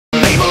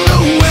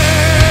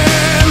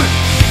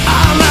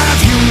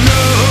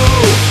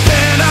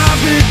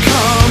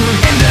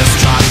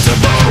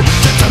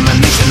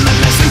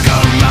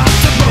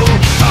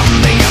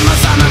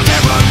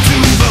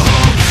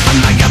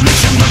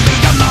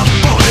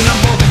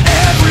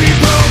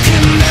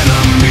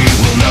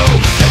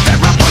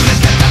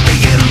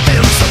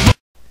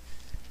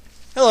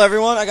Hello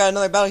everyone, I got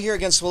another battle here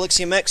against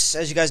WillixiamX.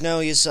 As you guys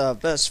know, he's a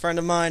best friend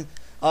of mine.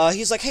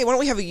 He's like, hey, why don't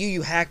we have a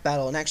UU hack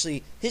battle? And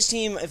actually, his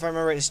team, if I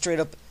remember right, is straight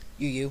up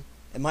UU.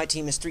 And my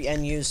team is 3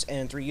 NUs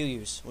and 3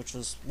 UUs, which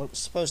was what it was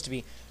supposed to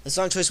be. The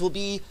song choice will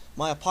be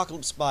My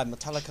Apocalypse by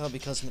Metallica,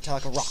 because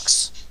Metallica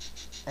rocks.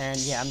 And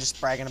yeah, I'm just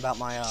bragging about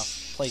my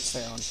plates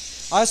there on.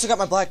 I also got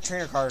my black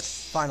trainer card,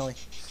 finally.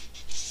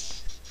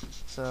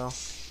 So...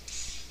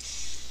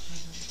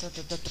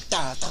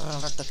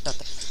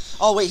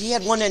 Oh wait, he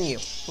had one NU,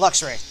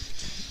 Luxray.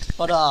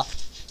 But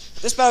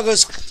this battle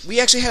goes.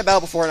 We actually had a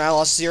battle before, and I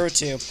lost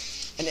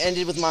 0-2, and it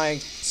ended with my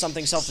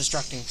something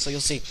self-destructing. So you'll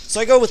see. So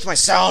I go with my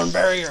sound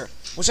barrier,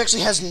 which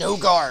actually has no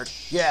guard.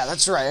 Yeah,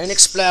 that's right. An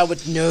Explode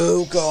with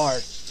no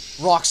guard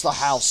rocks the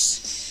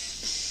house.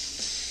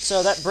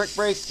 So that brick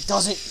break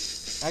doesn't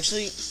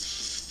actually.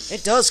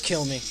 It does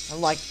kill me. I'm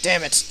like,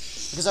 damn it,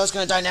 because I was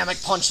gonna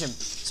dynamic punch him.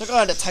 So I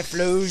go into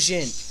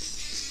Typhlosion.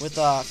 With,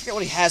 I forget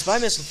what he has, but I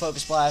missed with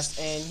Focus Blast,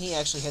 and he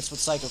actually hits with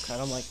Psycho Cut.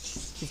 I'm like,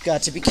 you've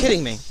got to be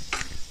kidding me.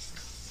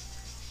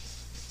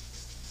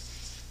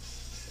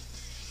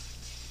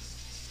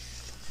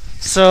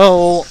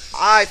 So,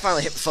 I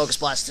finally hit with Focus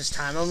Blast this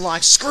time. I'm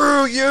like,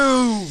 screw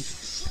you!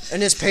 And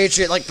this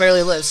Patriot, like,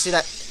 barely lives. See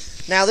that?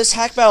 Now, this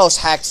hack battle is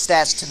hacked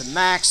stats to the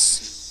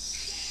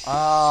max.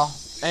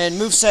 And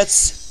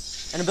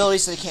movesets and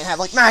abilities that he can't have,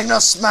 like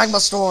Magma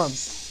Storm.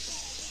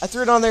 I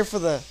threw it on there for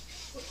the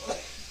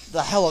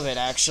hell of it,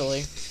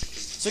 actually.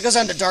 So it goes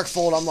down to Dark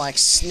Fold. I'm like,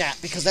 snap,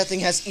 because that thing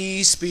has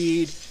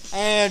E-Speed.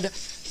 And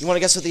you want to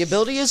guess what the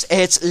ability is?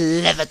 It's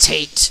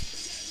Levitate.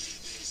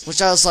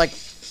 Which I was like,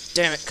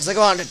 damn it, because I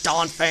go on to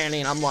Dawn Fanny,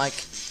 and I'm like,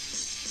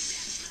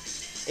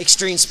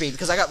 Extreme Speed,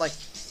 because I got, like,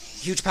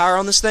 huge power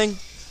on this thing.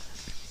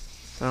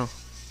 So.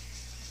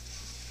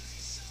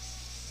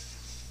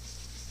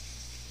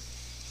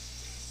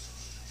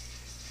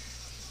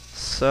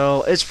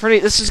 So, it's pretty,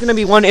 this is going to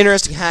be one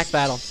interesting hack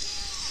battle.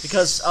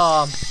 Because,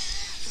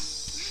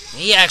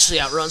 he actually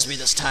outruns me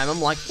this time.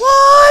 I'm like,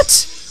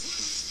 what?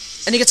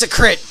 And he gets a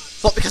crit.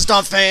 But because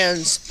Dom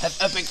fans have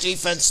epic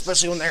defense,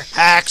 especially when they're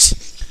hacked.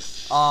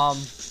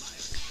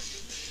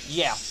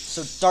 Yeah.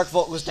 So Dark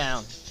Volt was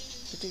down.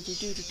 So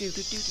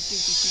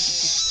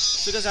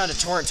it goes down to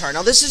Torrentar.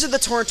 Now, this isn't the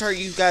Torrentar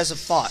you guys have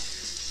fought.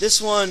 This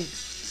one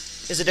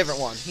is a different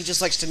one. He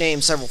just likes to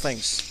name several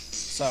things.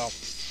 So,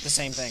 the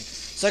same thing.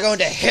 So I go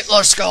into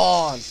Hitler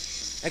Scorn.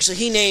 Actually,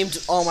 he named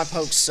all my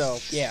pokes, so,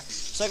 yeah.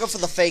 So I go for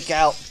the Fake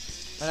Out,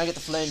 and I get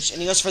the Flinch,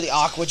 and he goes for the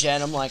Aqua Jet.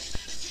 I'm like,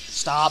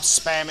 stop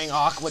spamming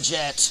Aqua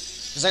Jet.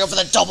 Because I go for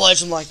the Double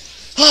Edge, I'm like,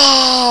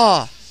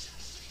 ah!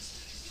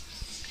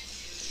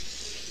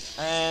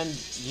 And,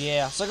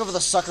 yeah. So I go for the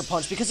Sucker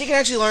Punch, because he can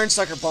actually learn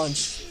Sucker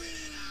Punch.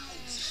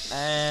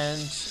 And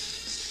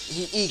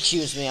he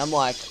EQs me. I'm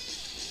like,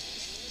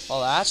 well,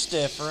 that's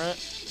different.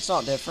 It's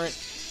not different.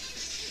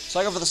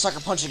 So I go for the Sucker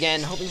Punch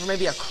again, hoping for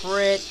maybe a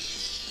crit.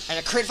 And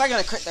a crit, if I got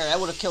a crit there, that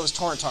would have killed his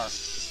Torrentar.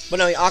 But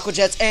no, he Aqua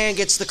Jets and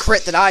gets the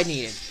crit that I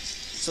needed.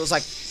 So it's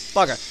like,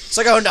 bugger.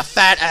 So I go into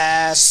Fat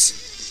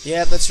Ass.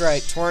 Yep, that's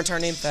right. Torrentar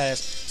named Fat Ass.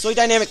 So he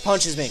Dynamic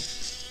Punches me.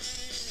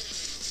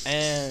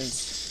 And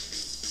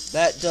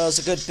that does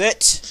a good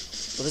bit.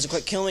 But doesn't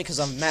quite kill me because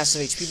I'm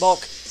massive HP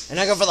bulk. And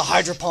I go for the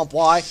Hydro Pump.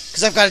 Why?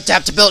 Because I've got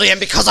adaptability and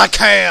because I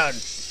can.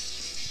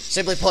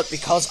 Simply put,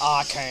 because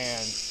I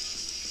can.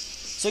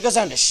 So he goes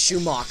down to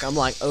Shumak. I'm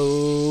like,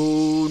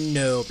 oh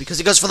no. Because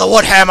he goes for the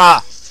Wood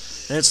Hammer.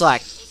 And it's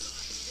like,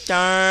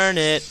 darn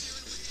it.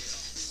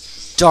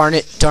 Darn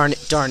it, darn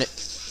it, darn it.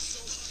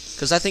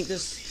 Because I think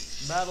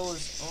this battle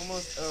is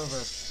almost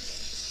over.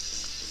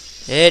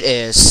 It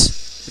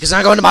is. Because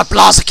I go into my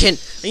Blaziken.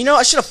 And you know,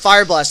 I should have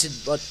Fire Blasted,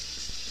 but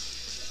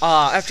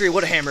after he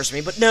Wood Hammers me.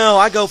 But no,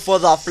 I go for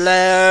the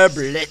Flare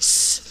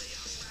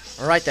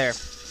Blitz. Right there.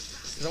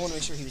 Because I want to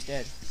make sure he was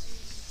dead.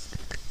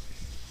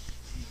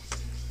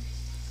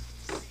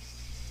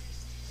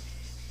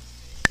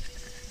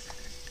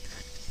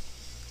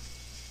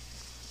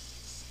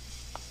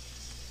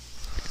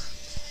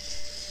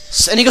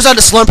 And he goes on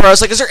to Slumper. I was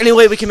like, is there any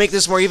way we can make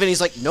this more even? He's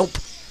like, nope.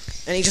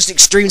 And he just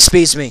Extreme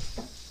Speeds me.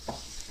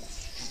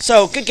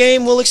 So, good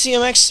game,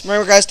 WillixiamX.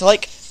 Remember, guys, to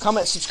like,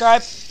 comment,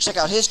 subscribe. Check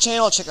out his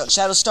channel. Check out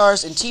Shadow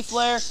Stars and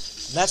T-Flare.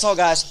 That's all,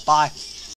 guys. Bye.